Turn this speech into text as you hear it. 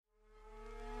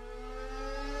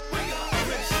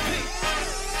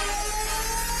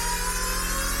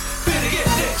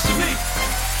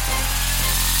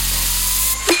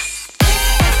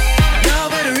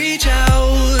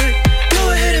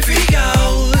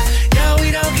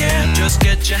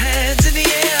your hands in the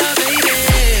air, baby.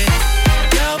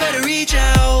 Y'all better reach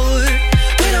out.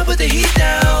 When I put the heat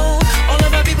down, all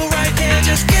of my people right there,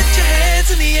 just get your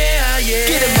hands in the air, yeah.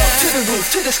 Get 'em up to the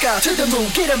roof, to the sky, to the moon.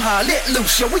 Get 'em high, let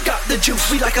loose, yo, we got the juice.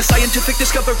 We like a scientific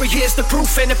discovery, here's the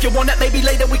proof. And if you want it, maybe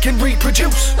later we can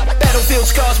reproduce. Battlefield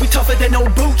scars, we tougher than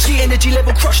old boots. The energy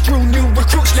level crushed through new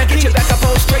recruits. Now get your back up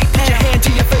all straight, put your hand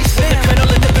to your face. With the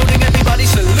Kurnel in the building, everybody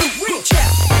salute. Reach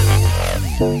out.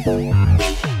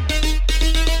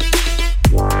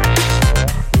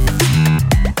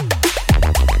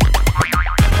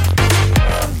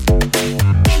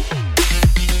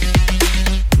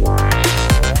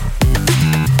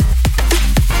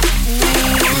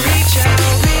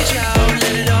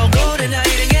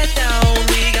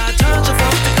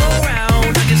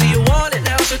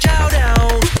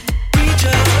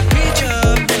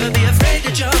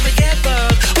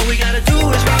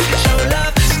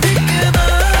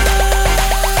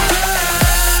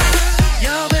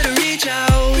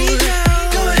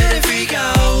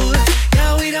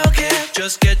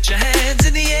 Just get your hands